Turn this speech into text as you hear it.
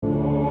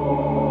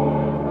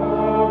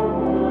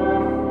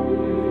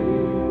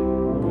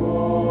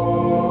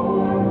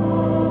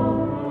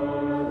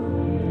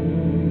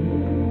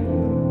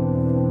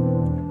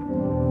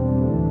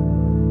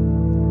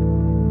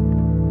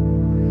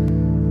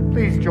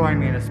join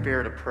me in a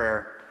spirit of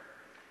prayer?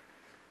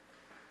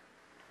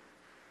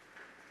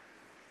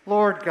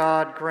 Lord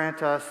God,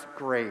 grant us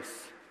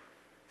grace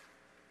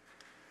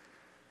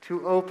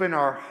to open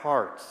our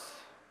hearts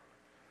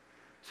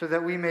so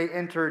that we may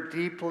enter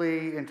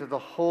deeply into the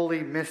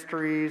holy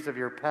mysteries of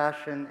your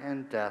passion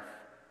and death.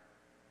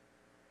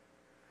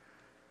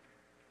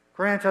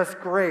 Grant us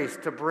grace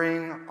to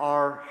bring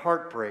our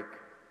heartbreak,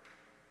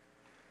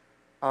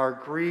 our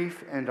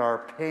grief, and our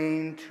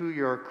pain to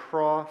your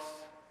cross,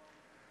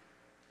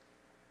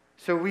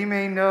 so we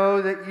may know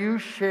that you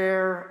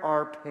share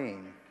our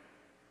pain.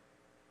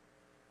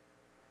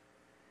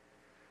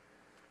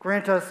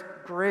 Grant us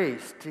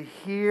grace to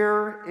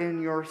hear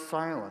in your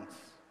silence,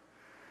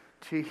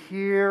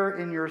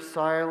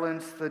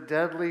 the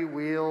deadly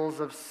wheels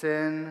of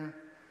sin,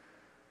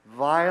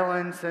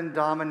 violence, and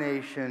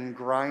domination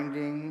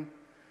grinding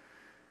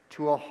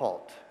to a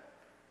halt.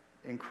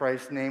 In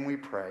Christ's name we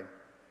pray.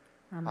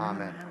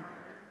 Amen.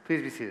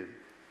 Please be seated.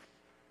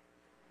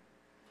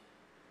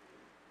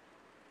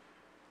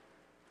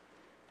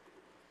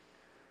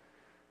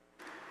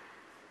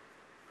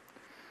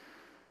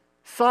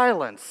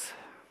 Silence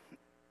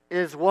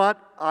is what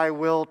I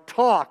will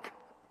talk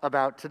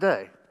about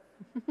today.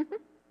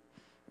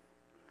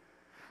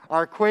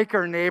 Our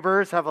Quaker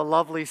neighbors have a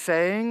lovely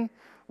saying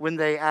when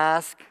they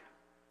ask,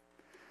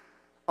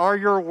 "Are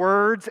your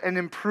words an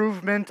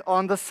improvement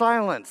on the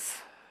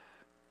silence?"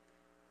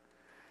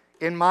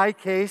 In my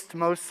case,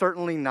 most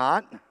certainly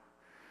not,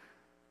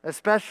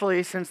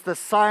 especially since the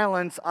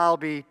silence I'll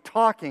be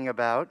talking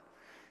about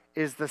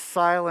is the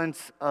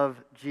silence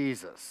of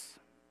Jesus.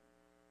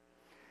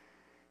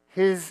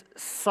 His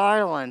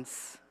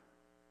silence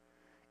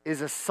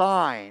is a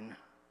sign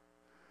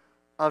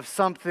of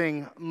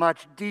something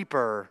much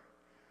deeper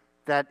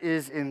that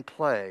is in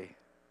play.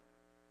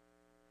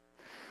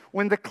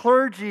 When the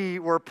clergy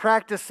were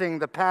practicing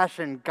the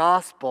Passion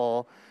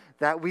Gospel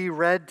that we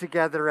read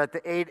together at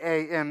the 8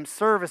 a.m.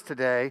 service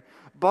today,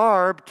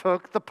 Barb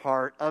took the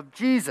part of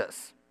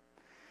Jesus.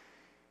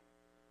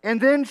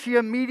 And then she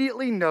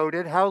immediately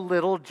noted how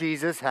little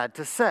Jesus had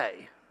to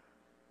say.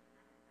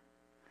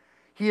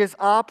 He is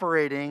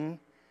operating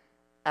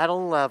at a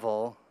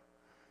level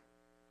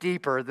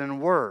deeper than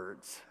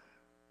words.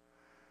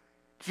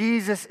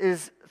 Jesus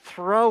is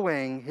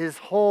throwing his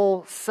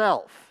whole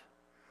self,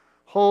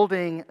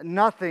 holding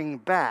nothing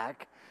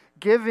back,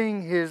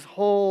 giving his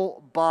whole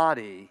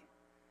body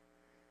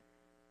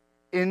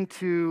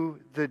into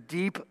the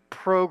deep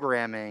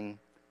programming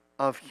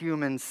of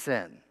human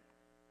sin.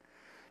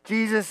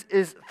 Jesus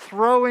is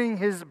throwing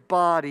his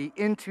body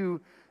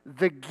into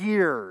the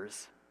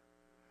gears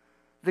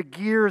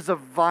of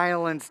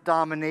violence,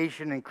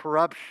 domination, and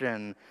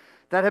corruption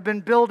that have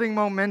been building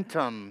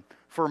momentum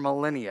for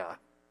millennia.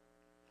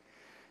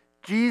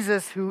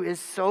 Jesus, who is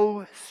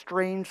so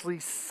strangely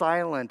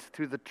silent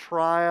through the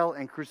trial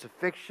and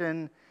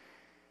crucifixion,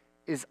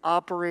 is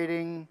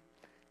operating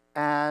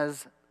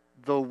as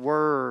the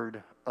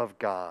Word of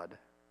God,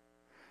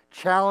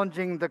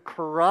 challenging the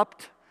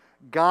corrupt,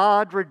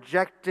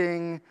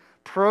 God-rejecting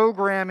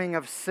programming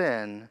of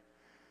sin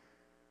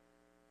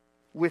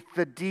with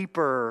the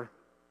deeper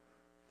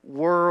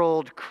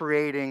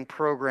world-creating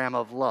program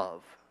of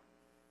love.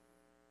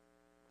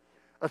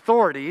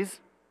 Authorities,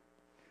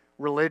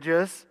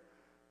 religious,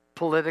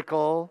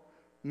 political,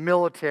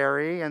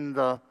 military, and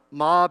the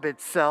mob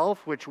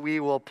itself, which we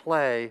will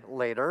play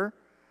later,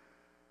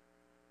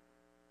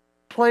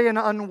 play an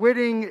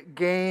unwitting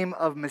game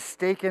of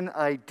mistaken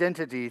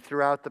identity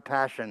throughout the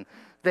Passion.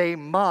 They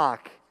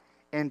mock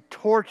and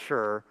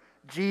torture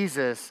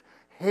Jesus,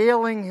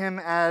 hailing him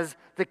as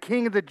the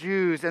King of the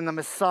Jews and the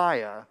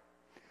Messiah,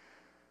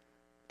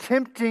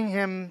 tempting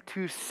him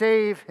to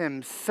save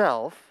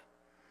himself,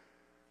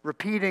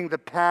 repeating the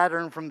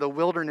pattern from the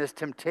wilderness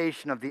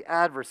temptation of the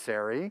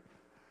adversary,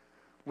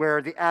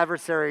 where the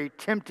adversary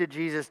tempted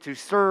Jesus to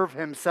serve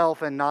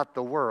himself and not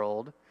the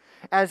world,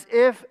 as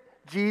if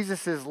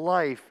Jesus'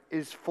 life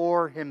is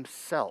for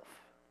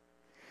himself,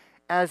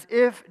 as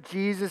if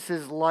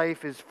Jesus'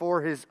 life is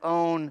for his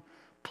own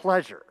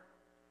pleasure,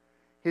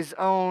 his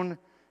own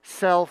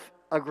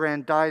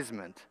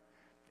self-aggrandizement,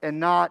 and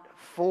not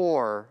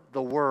for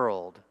the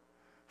world,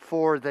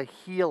 for the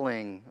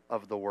healing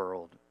of the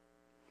world.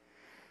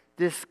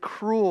 This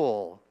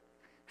cruel,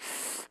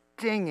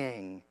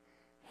 stinging,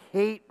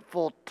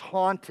 hateful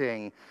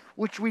taunting,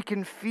 which we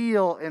can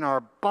feel in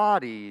our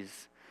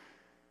bodies,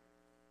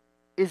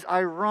 is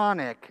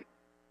ironic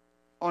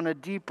on a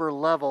deeper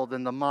level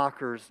than the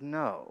mockers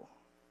know.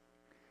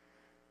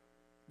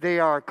 They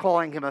are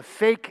calling him a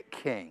fake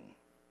king,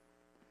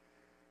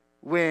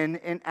 when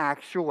in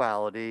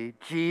actuality,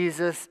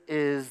 Jesus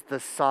is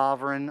the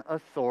sovereign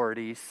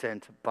authority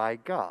sent by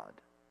God.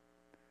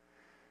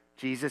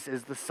 Jesus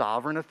is the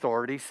sovereign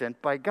authority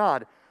sent by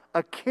God,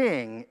 a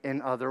king,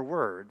 in other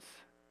words.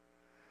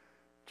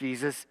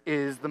 Jesus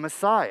is the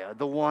Messiah,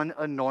 the one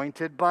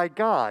anointed by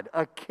God,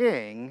 a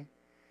king,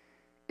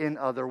 in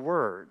other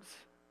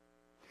words.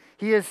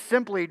 He is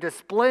simply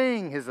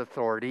displaying his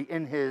authority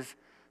in his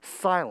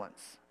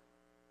silence.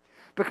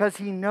 because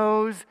he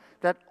knows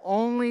that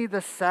only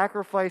the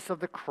sacrifice of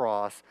the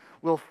cross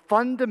will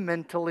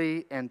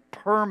fundamentally and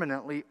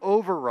permanently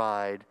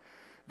override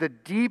the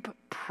deep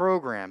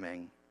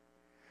programming,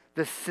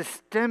 the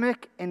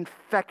systemic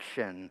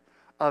infection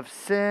of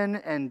sin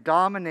and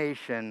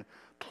domination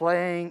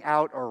playing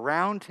out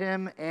around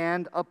him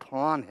and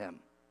upon him.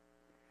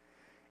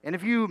 And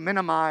if you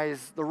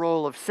minimize the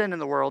role of sin in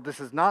the world, this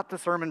is not the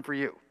sermon for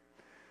you.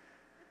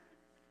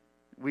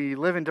 We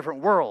live in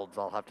different worlds,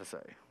 I'll have to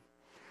say.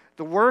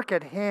 The work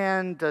at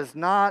hand does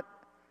not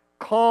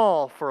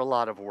call for a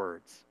lot of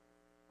words.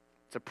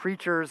 It's a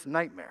preacher's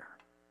nightmare.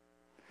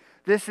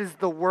 This is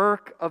the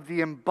work of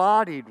the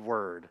embodied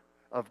Word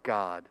of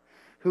God,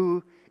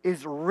 who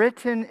is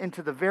written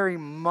into the very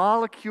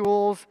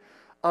molecules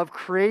of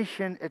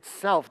creation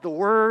itself, the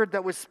Word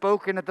that was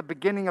spoken at the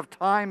beginning of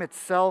time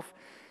itself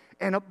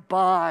and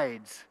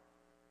abides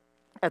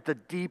at the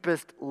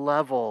deepest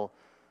level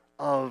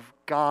of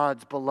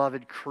God's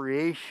beloved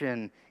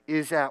creation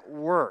is at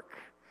work.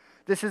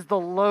 This is the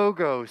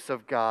logos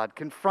of God,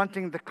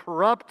 confronting the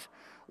corrupt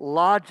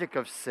logic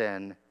of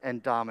sin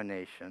and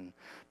domination,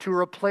 to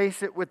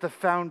replace it with the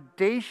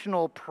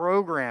foundational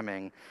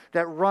programming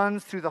that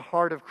runs through the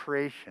heart of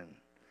creation,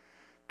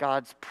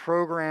 God's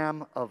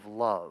program of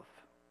love.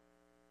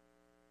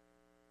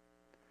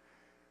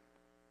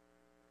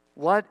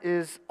 What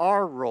is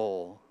our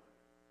role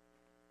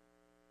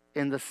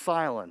in the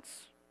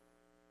silence?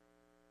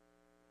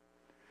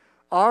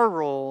 Our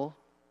role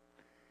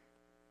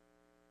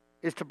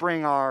is to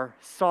bring our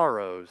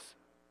sorrows.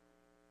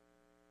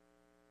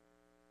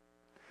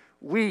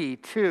 We,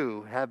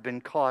 too, have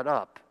been caught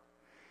up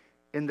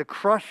in the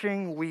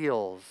crushing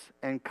wheels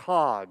and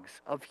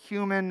cogs of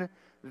human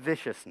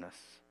viciousness.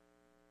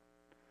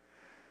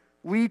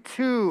 We,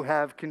 too,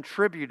 have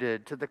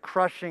contributed to the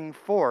crushing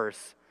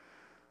force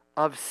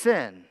of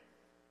sin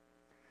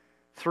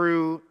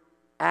through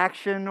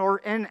action or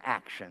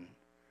inaction,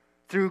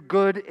 through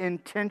good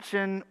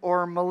intention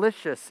or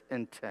malicious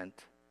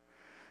intent,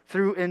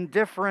 through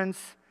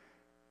indifference,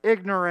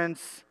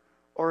 ignorance,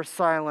 or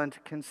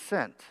silent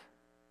consent.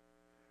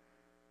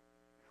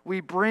 We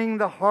bring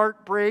the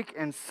heartbreak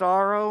and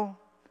sorrow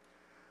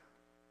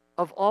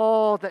of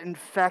all that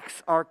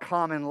infects our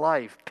common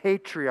life: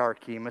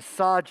 patriarchy,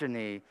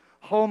 misogyny,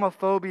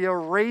 homophobia,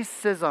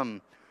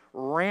 racism,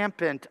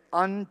 rampant,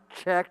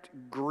 unchecked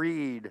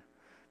greed,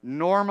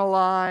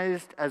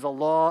 normalized as a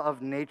law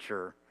of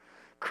nature,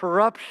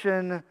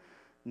 corruption,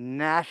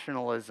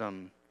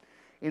 nationalism.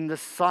 In the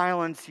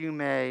silence you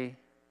may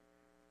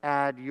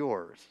add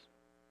yours.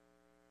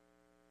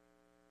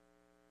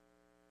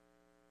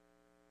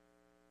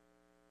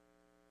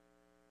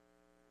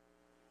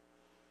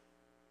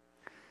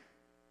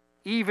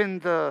 Even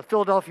the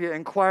Philadelphia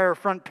Inquirer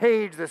front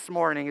page this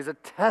morning is a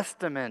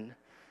testament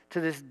to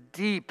this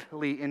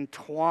deeply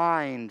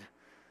entwined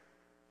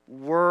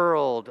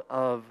world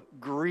of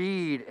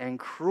greed and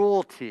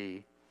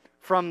cruelty,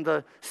 from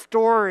the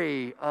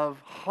story of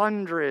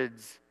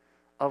hundreds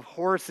of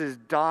horses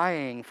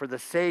dying for the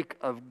sake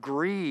of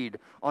greed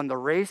on the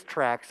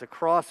racetracks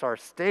across our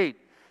state,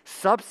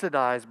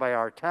 subsidized by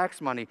our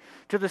tax money,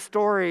 to the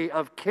story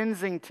of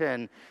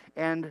Kensington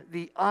and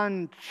the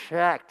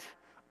unchecked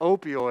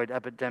opioid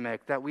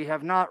epidemic that we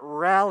have not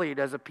rallied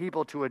as a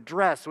people to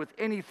address with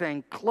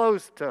anything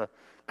close to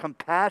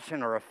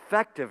compassion or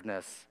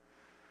effectiveness.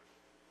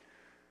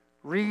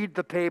 Read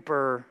the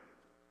paper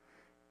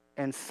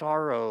and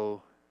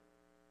sorrow.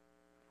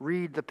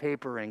 Read the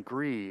paper and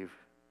grieve.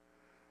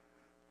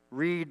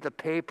 Read the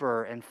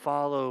paper and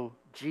follow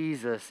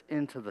Jesus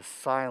into the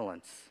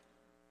silence.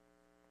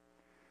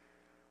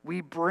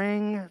 We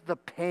bring the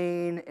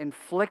pain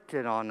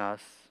inflicted on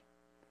us.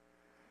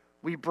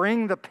 We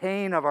bring the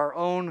pain of our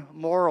own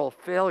moral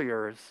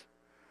failures.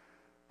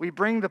 We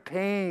bring the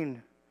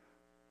pain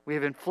we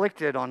have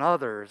inflicted on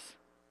others.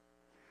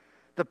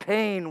 The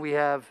pain we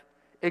have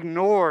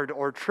ignored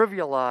or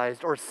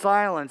trivialized or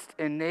silenced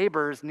in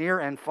neighbors near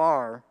and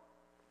far.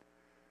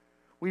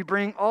 We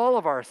bring all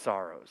of our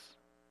sorrows,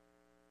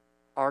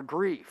 our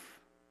grief,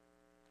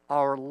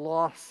 our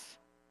loss,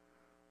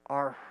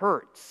 our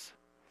hurts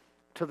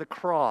to the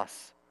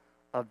cross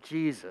of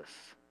Jesus.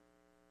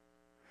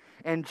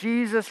 And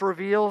Jesus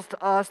reveals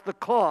to us the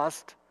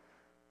cost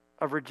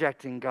of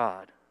rejecting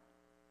God.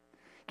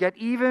 Yet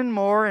even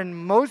more and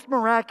most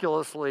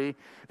miraculously,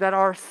 that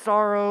our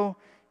sorrow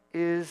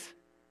is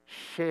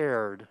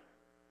shared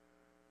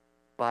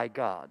by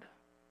God.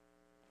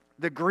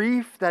 The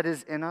grief that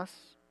is in us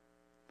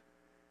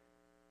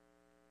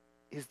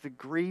is the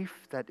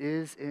grief that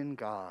is in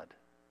God.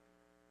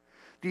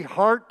 The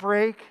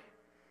heartbreak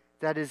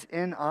that is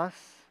in us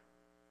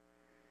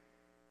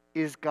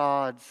is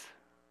God's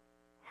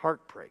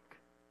heartbreak.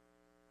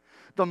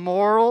 The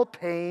moral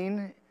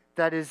pain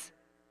that is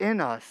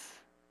in us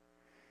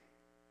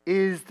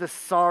is the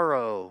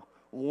sorrow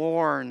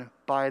worn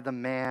by the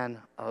man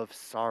of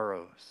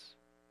sorrows.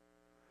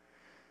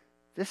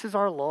 This is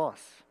our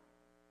loss.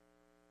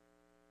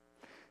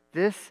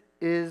 This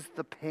is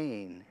the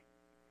pain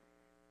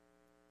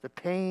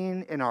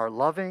in our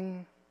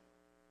loving,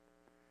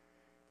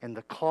 and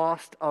the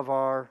cost of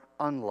our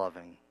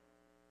unloving,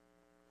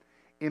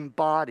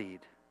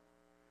 embodied,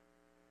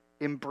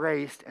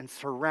 embraced, and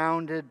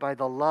surrounded by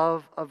the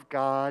love of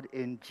God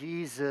in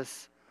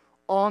Jesus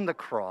on the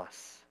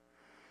cross,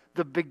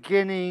 the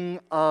beginning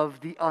of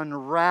the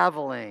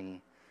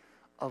unraveling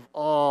of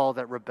all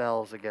that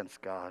rebels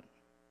against God.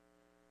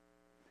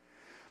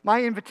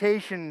 My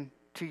invitation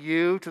to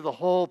you, to the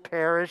whole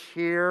parish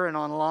here and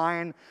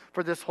online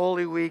for this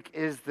Holy Week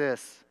is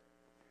this: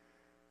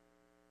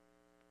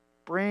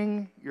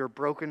 bring your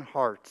broken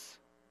hearts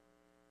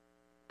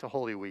to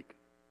Holy Week.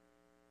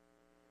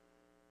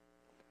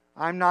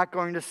 I'm not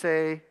going to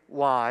say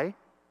why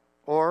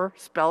or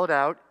spell it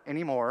out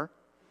anymore.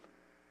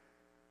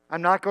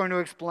 I'm not going to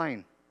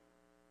explain.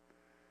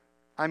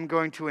 I'm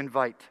going to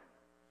invite.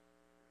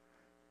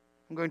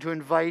 I'm going to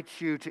invite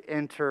you to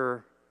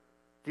enter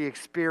the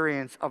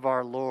experience of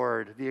our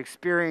Lord, the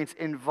experience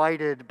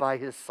invited by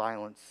his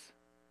silence.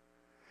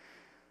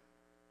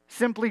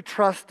 Simply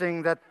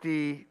trusting that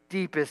the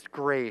deepest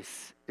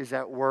grace is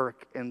at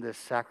work in this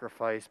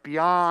sacrifice,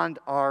 beyond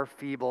our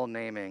feeble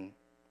naming.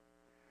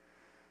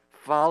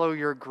 Follow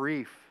your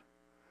grief.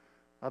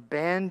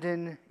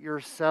 Abandon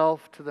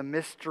yourself to the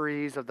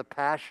mysteries of the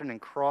Passion and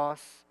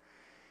Cross,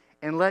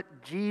 and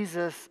let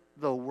Jesus,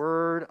 the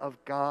Word of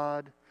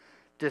God,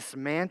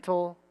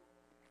 dismantle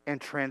and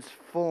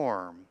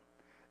transform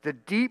the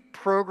deep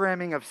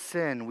programming of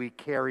sin we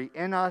carry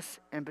in us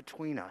and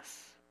between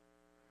us.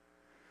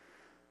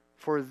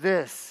 For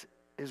this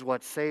is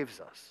what saves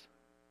us.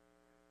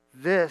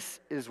 This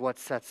is what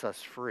sets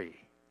us free.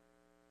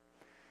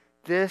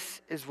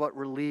 This is what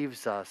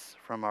relieves us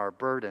from our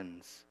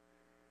burdens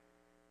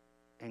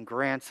and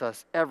grants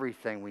us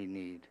everything we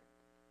need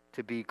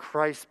to be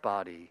Christ's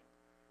body,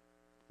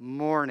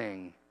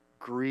 mourning,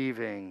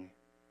 grieving,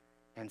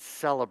 and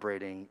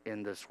celebrating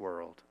in this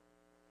world.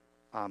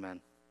 Amen.